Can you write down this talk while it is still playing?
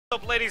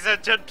What's up, ladies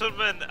and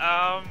gentlemen?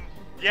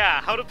 Yeah,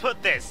 how to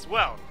put this?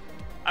 Well,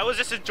 I was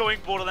just enjoying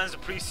Borderlands, the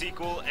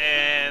pre-sequel,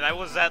 and I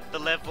was at the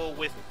level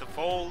with the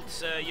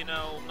folds, you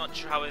know, I'm not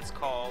sure how it's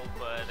called,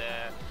 but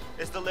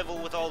it's the level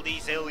with all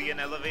these alien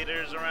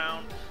elevators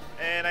around,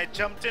 and I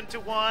jumped into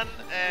one,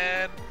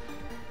 and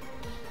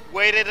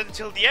waited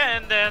until the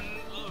end, and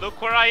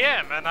look where I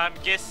am, and I'm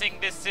guessing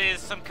this is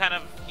some kind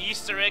of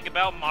Easter egg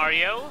about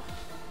Mario.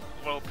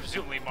 Well,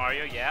 presumably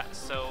Mario, yeah.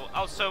 So,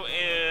 also,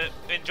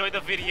 enjoy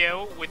the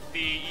video with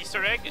the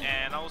Easter egg,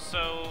 and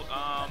also,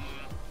 I'm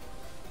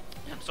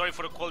sorry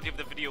for the quality of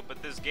the video,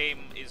 but this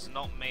game is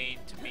not made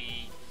to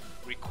be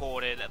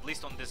recorded, at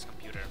least on this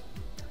computer.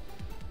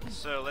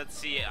 So, let's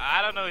see.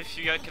 I don't know if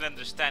you guys can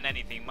understand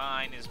anything.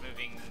 Mine is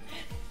moving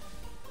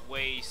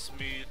way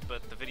smooth,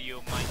 but the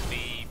video might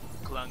be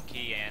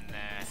clunky and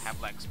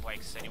have lag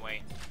spikes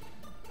anyway.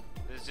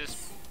 Let's just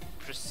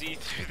proceed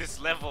through this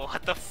level.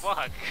 What the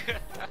fuck?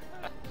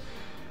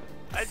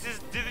 I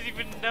just didn't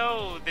even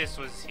know this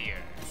was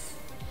here.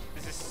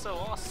 This is so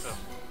awesome.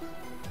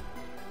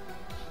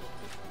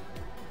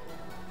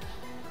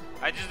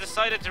 I just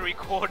decided to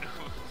record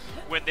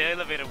when the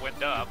elevator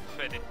went up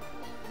and it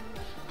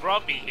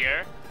brought me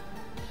here.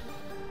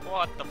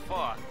 What the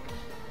fuck?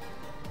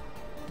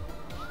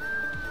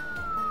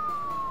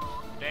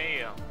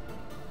 Damn.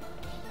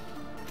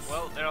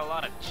 Well, there are a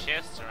lot of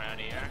chests around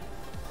here.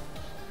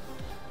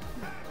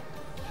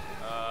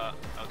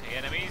 Okay,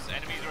 enemies,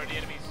 already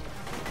enemies.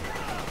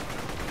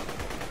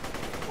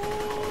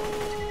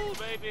 Ooh,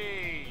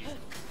 baby!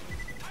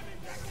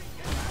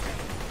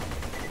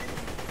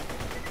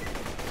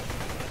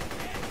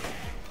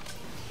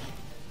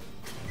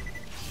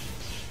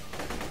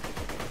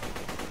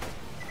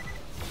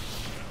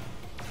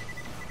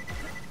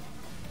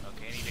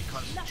 Okay, I need to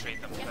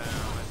concentrate them down,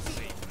 let's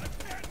see.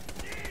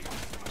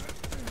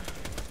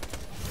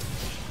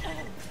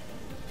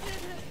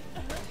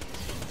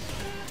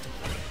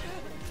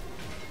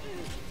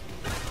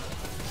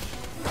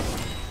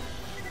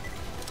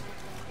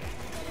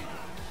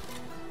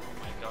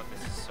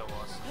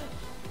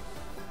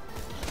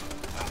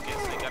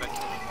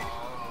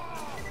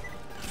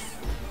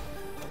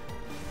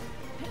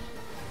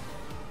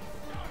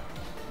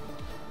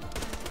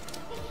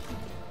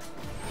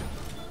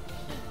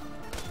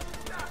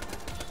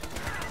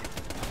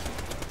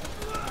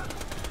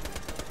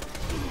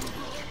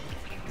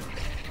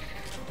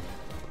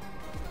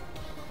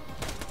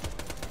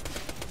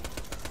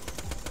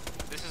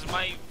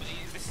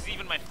 This is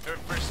even my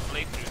first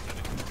playthrough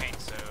through the campaign,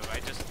 so I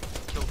just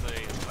killed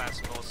the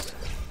last boss.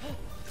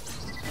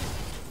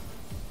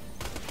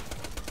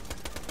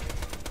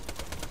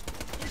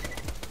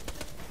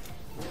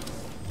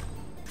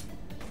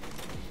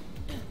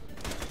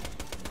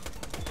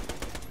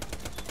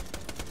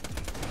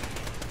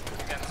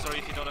 Again, sorry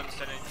if you don't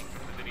understand anything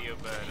from the video,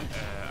 but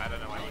I don't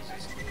know, I was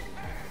just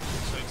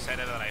so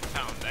excited that I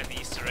found an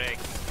Easter egg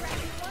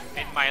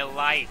in my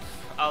life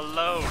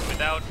alone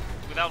without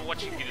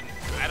watching it,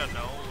 I don't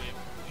know,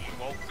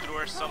 a walkthrough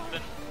or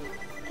something.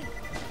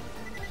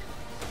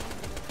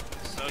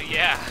 So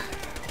yeah,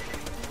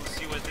 we'll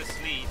see where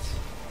this leads.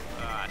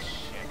 Ah,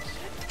 shit.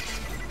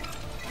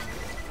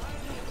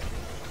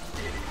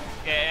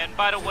 Yeah, and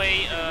by the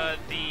way,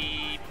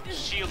 the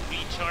shield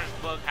recharge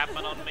bug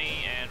happened on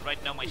me, and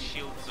right now my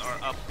shields are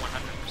up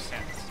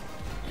 100%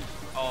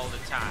 all the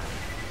time.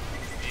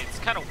 It's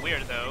kind of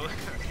weird though.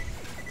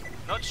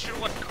 Not sure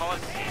what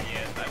caused it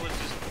yet. I was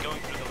just going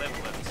through the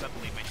level and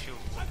suddenly my shield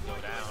would go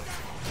down.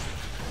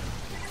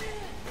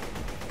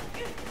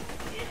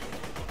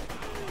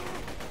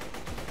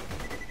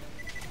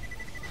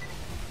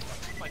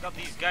 Oh my god,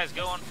 these guys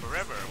go on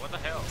forever. What the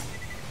hell?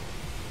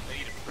 I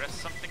need to press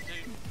something to...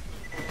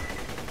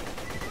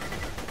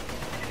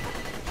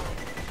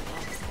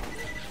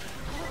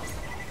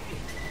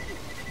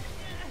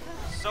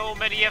 So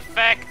many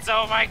effects,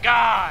 oh my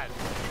god!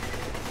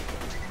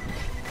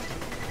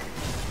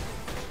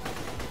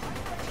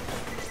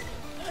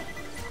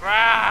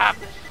 Crap!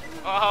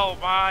 Oh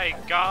my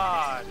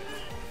god!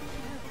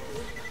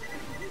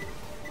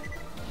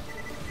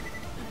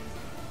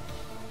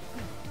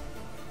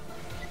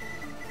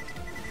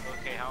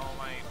 Okay, how am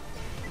I?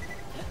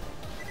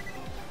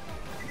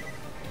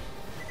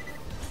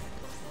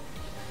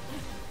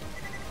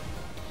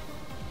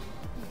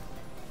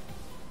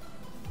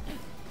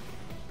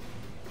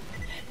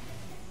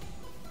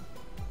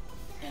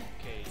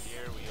 Okay,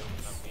 here we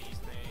open up these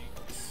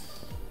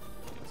things.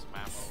 Get some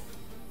ammo.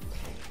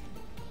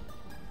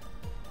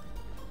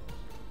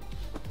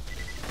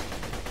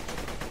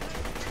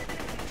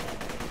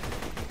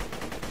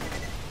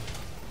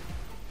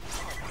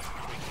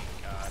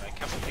 God, I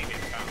can't believe it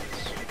found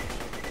this.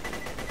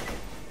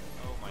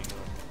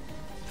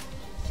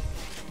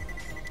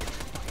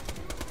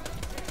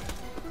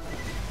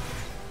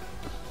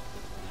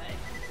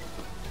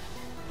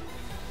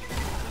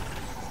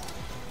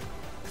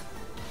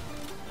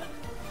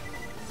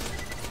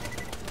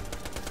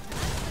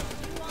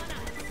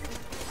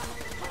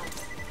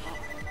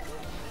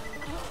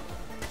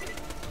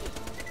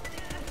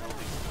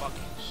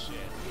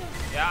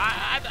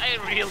 I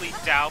really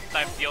doubt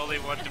I'm the only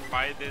one to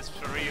find this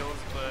for reals,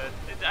 but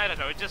I don't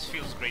know, it just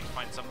feels great to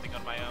find something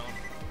on my own.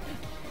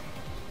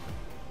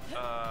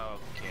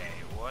 Okay,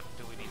 what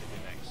do we need to do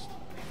next?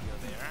 Maybe go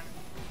there.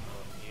 Go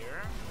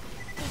here.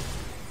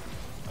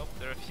 Oh,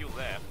 there are a few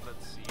left.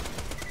 Let's see.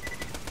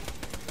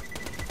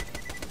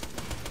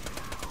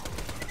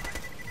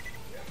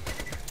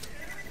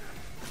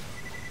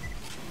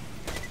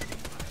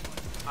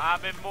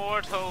 I'm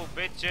immortal,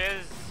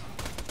 bitches!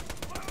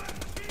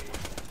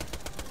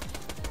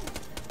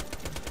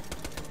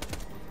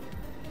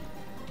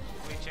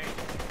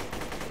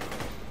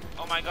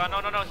 Oh my god,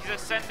 no, he's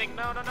ascending.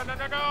 No. God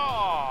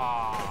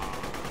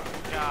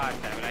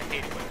damn it, I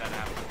hate it when that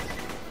happens.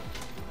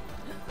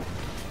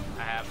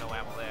 I have no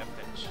ammo left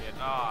and shit.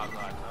 Oh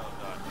god.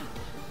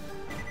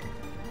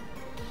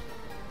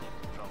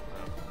 Drop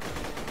that.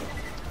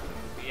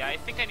 Yeah, I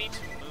think I need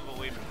to move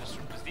away from this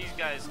room because these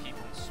guys keep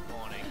on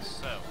spawning,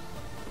 so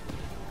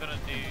I'm gonna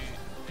do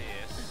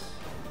this.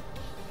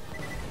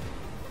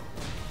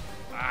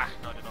 Ah,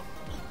 no.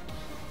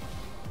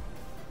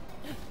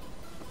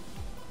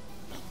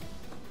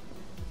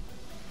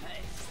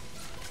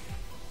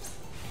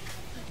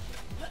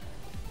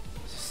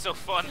 So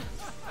fun.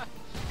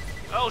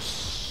 Oh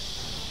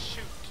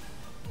shoot.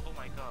 Oh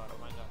my god.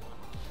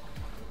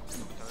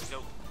 Let's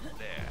go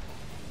there.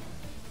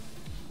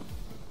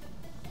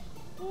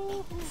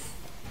 Woo-hoo.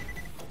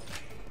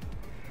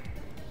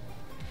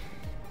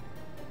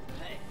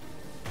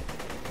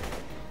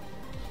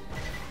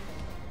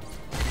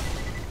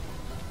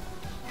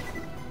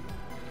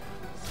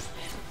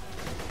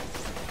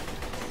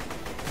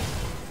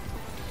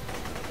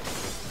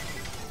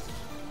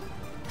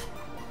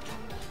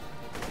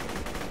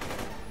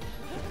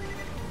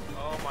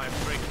 My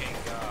freaking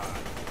god.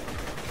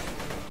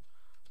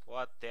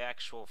 What the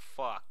actual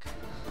fuck?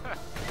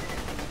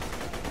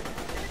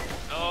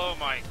 Oh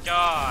my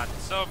god,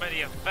 so many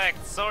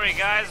effects. Sorry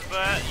guys,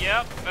 but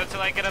yep,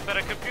 until I get a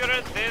better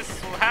computer,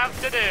 this will have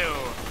to do.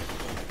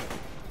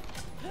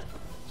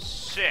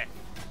 Shit.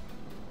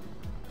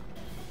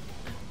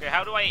 Okay,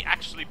 how do I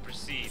actually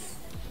proceed?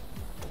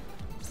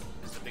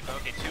 This is a big,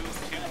 okay, two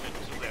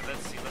left.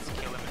 Let's see, let's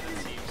kill him and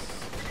let's see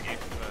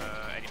if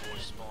any more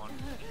spawn.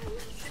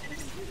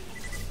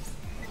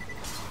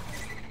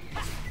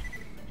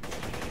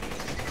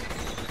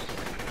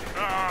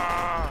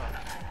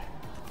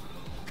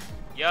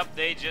 Yep,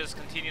 they just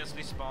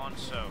continuously spawn,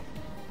 so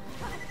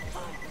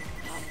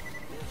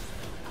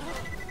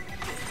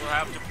we'll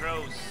have to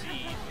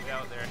proceed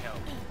without their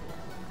help.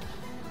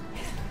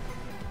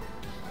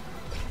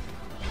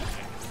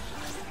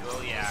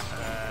 Well, yeah,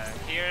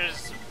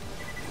 here's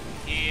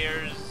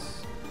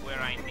where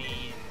I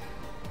need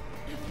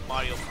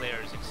Mario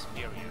players'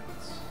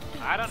 experience.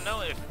 I don't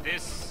know if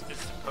this is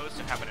supposed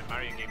to happen in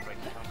Mario games, like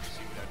you can't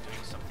proceed without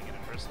doing something in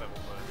the first level,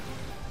 but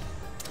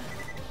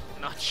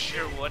not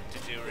sure what to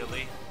do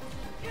really.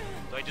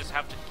 Do I just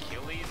have to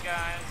kill these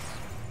guys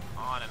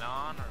on and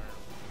on, or?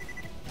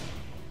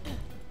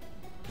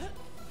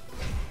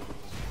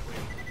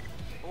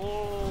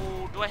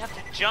 Oh, do I have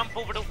to jump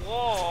over the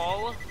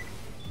wall?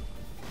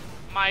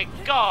 My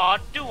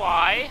god, do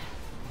I?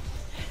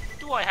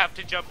 Do I have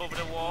to jump over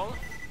the wall?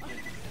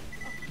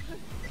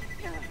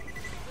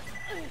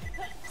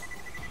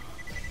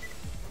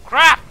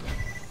 Crap!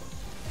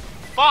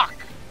 Fuck!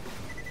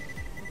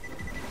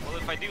 Well,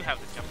 if I do have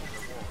to jump over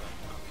the wall,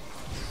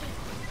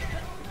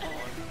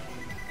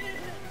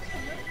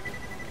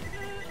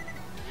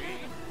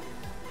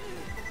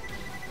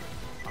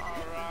 then.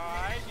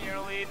 Alright,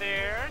 nearly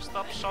there.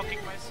 Stop shocking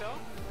myself.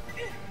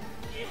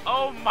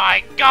 Oh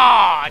my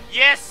god!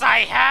 Yes, I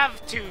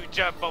have to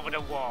jump over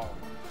the wall!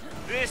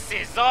 This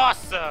is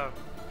awesome!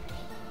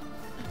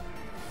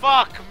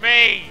 Fuck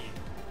me!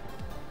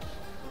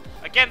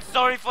 Again,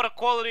 sorry for the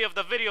quality of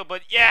the video,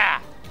 but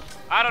yeah!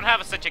 I don't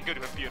have such a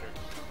good computer.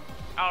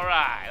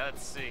 Alright,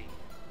 let's see.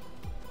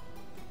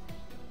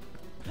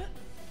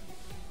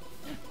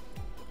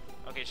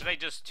 Okay, should I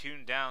just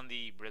tune down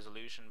the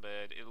resolution?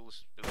 But you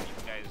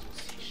guys will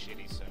see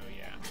shitty, so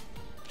yeah.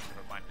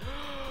 Never mind.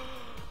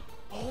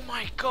 Oh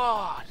my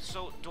god!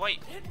 So, do I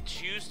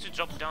choose to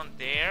drop down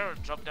there or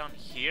drop down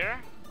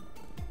here?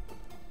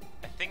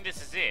 I think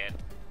this is it.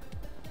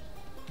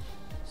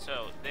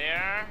 So,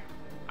 there,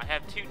 I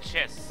have 2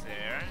 chests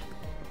there.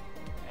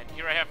 And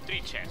here I have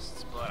 3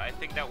 chests, but I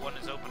think that one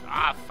is open.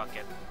 Ah, fuck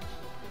it.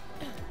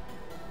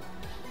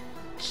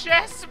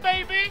 Chests,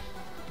 baby!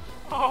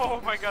 Oh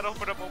my god,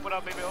 open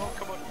up, baby. Oh,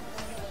 come on.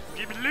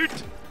 Give me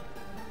loot!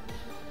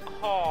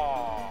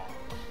 Oh,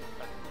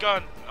 a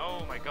gun.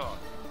 Oh my god.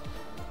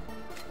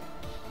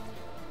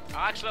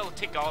 Actually, I'll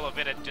take all of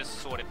it and just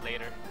sort it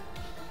later.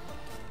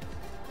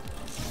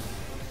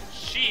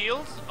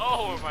 Shields?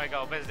 Oh my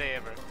god, best day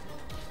ever.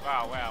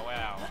 Wow.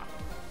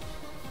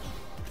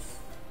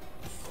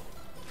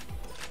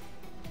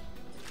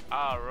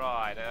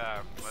 Alright,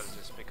 let's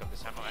just pick up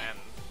this hammer and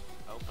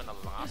open the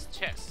last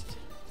chest.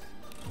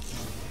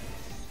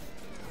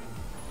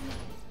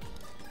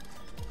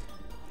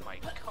 Oh my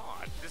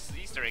god, this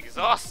Easter egg is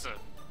awesome!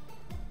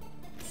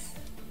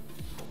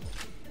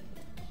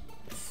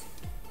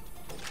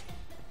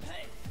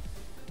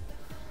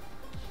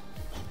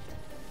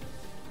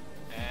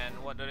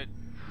 what did it?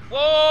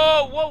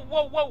 Whoa! Whoa!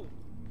 Whoa! Whoa!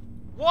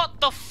 What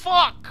the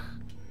fuck?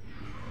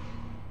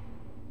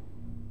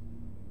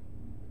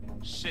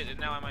 Shit! And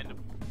now I'm in the.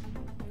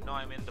 No,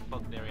 I'm in the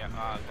bugged area.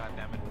 Ah, god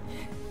damn it!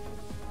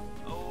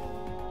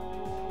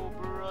 Oh,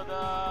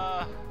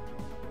 brother.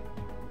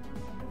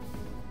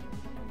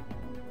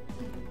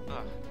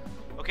 Ugh.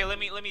 Okay, let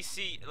me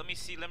see. Let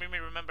me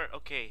remember.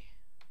 Okay,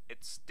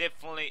 it's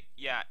definitely,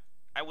 yeah.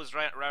 I was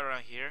right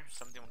around here,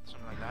 something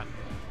like that.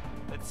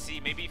 Let's see.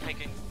 Maybe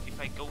if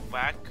I go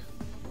back,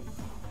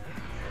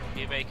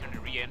 maybe I can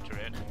re-enter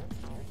it.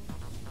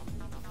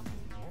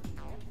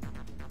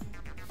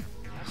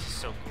 This is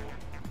so cool.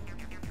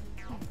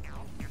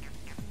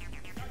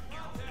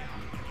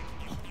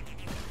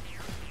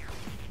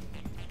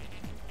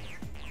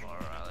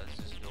 Alright, let's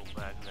just go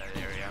back to that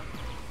area.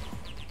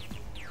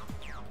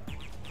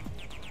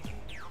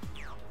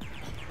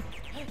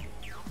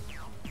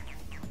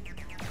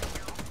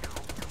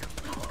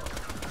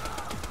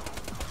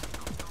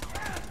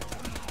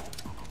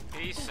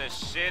 Piece of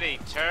shit,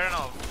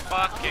 eternal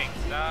fucking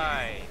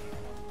die.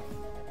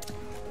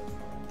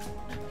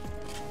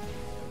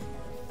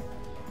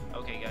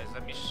 Okay guys,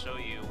 let me show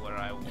you where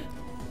I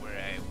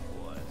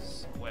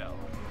was. Well,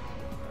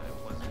 I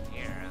wasn't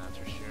here, that's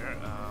for sure.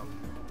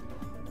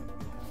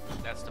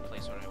 That's the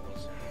place where I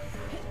was.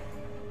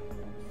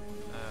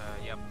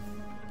 Yep.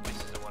 This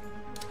is the one.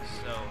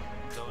 So,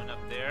 going up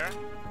there.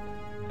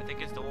 I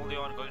think it's the only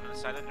one going on the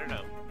side under.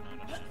 No,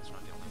 it's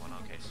not the only one.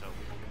 Okay, so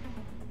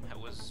I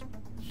was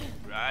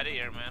right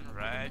here, man.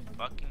 Right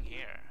fucking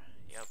here.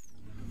 Yep.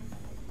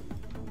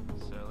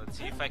 So let's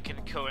see if I can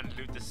go and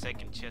loot the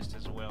second chest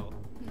as well.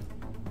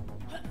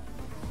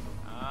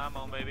 Come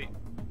on, baby.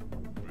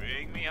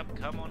 Bring me up.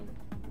 Come on.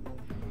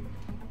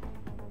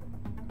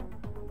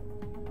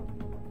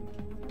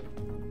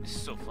 This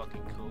is so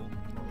fucking cool.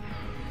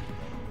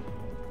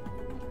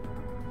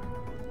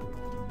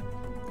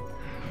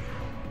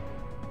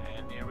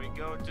 And here we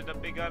go to the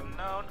big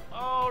unknown.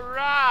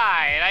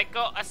 Alright! I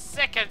got a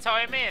second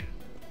time in.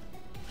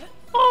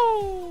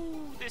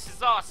 Woo! This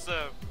is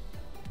awesome.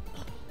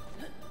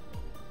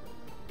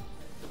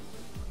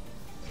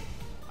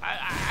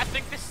 I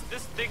think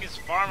this thing is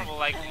farmable.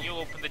 Like you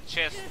open the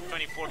chest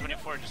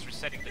 24, just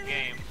resetting the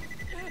game.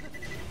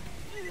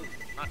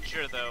 Not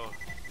sure though.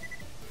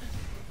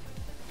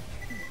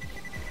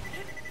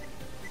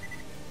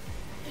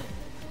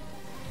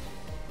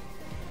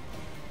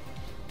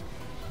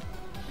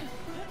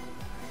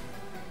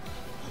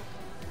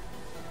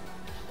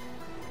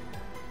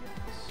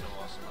 So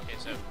awesome. Okay,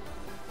 so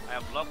I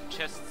have locked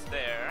chests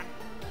there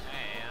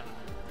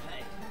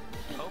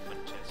and open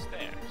chests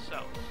there.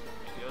 So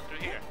we go through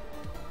here.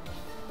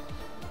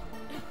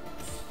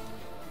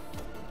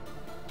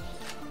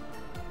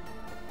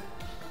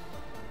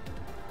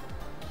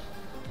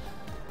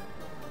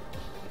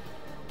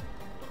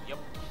 Yep.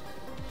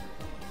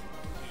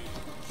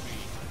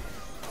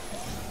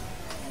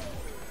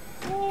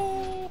 2, 3.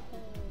 Woo,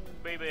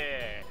 baby.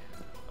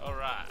 All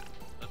right.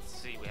 Let's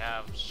see. We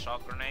have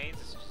shock grenades.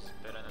 This is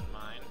better than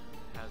mine.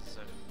 Has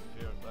a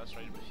fear of blast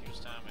rate, refuse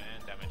time,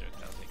 and damage.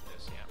 I'll take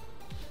this. Yeah.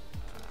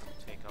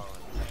 Take all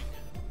everything.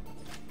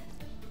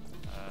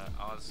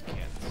 Oz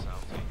kits.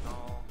 I'll take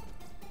all.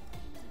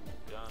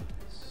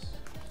 Guns.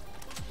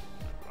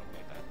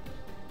 Probably that.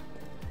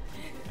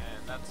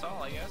 And that's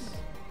all, I guess.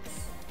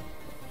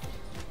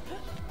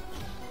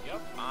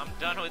 Yep, I'm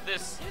done with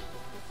this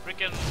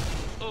freaking.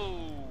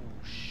 Oh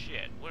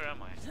shit! Where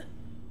am I?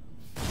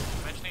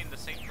 Am I actually in the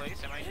same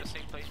place? Am I in the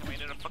same place? Am I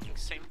in the fucking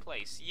same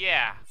place?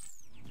 Yeah.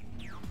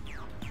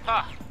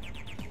 Ha!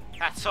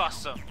 That's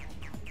awesome,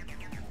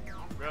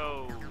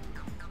 bro.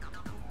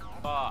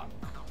 Fuck.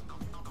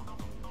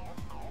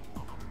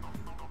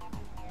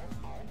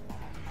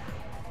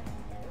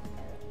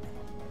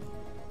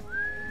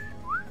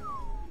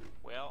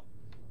 Well,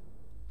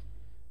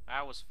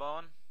 that was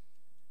fun.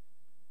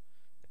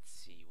 Let's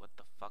see, what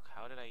the fuck?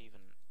 How did I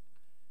even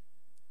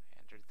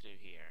enter through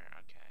here?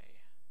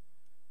 Okay.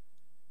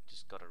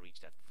 Just gotta reach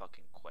that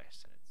fucking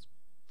quest, and it's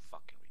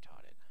fucking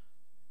retarded.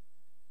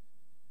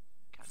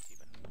 Can't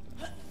even.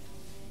 I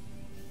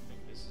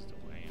think this is the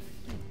way.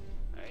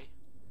 Hey?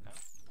 No?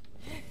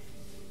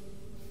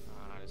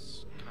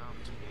 This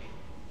can't be.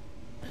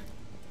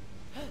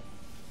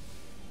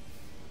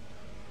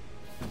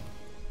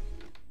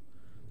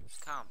 This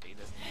can't be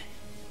the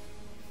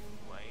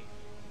way.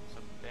 It's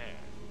up there.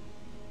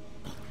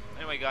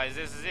 Anyway, guys,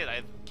 this is it.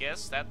 I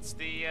guess that's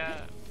the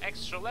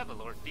extra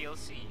level or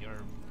DLC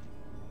or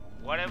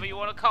whatever you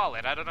want to call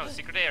it. I don't know.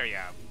 Secret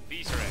area,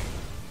 Easter egg,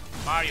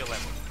 Mario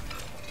level.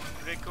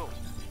 Pretty cool.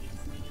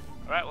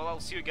 Alright, well, I'll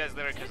see you guys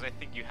later because I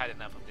think you had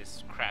enough of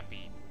this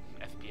crappy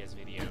FPS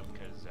video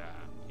because,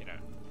 you know,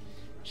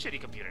 shitty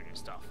computer and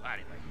stuff.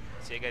 Anyway,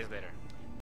 see you guys later.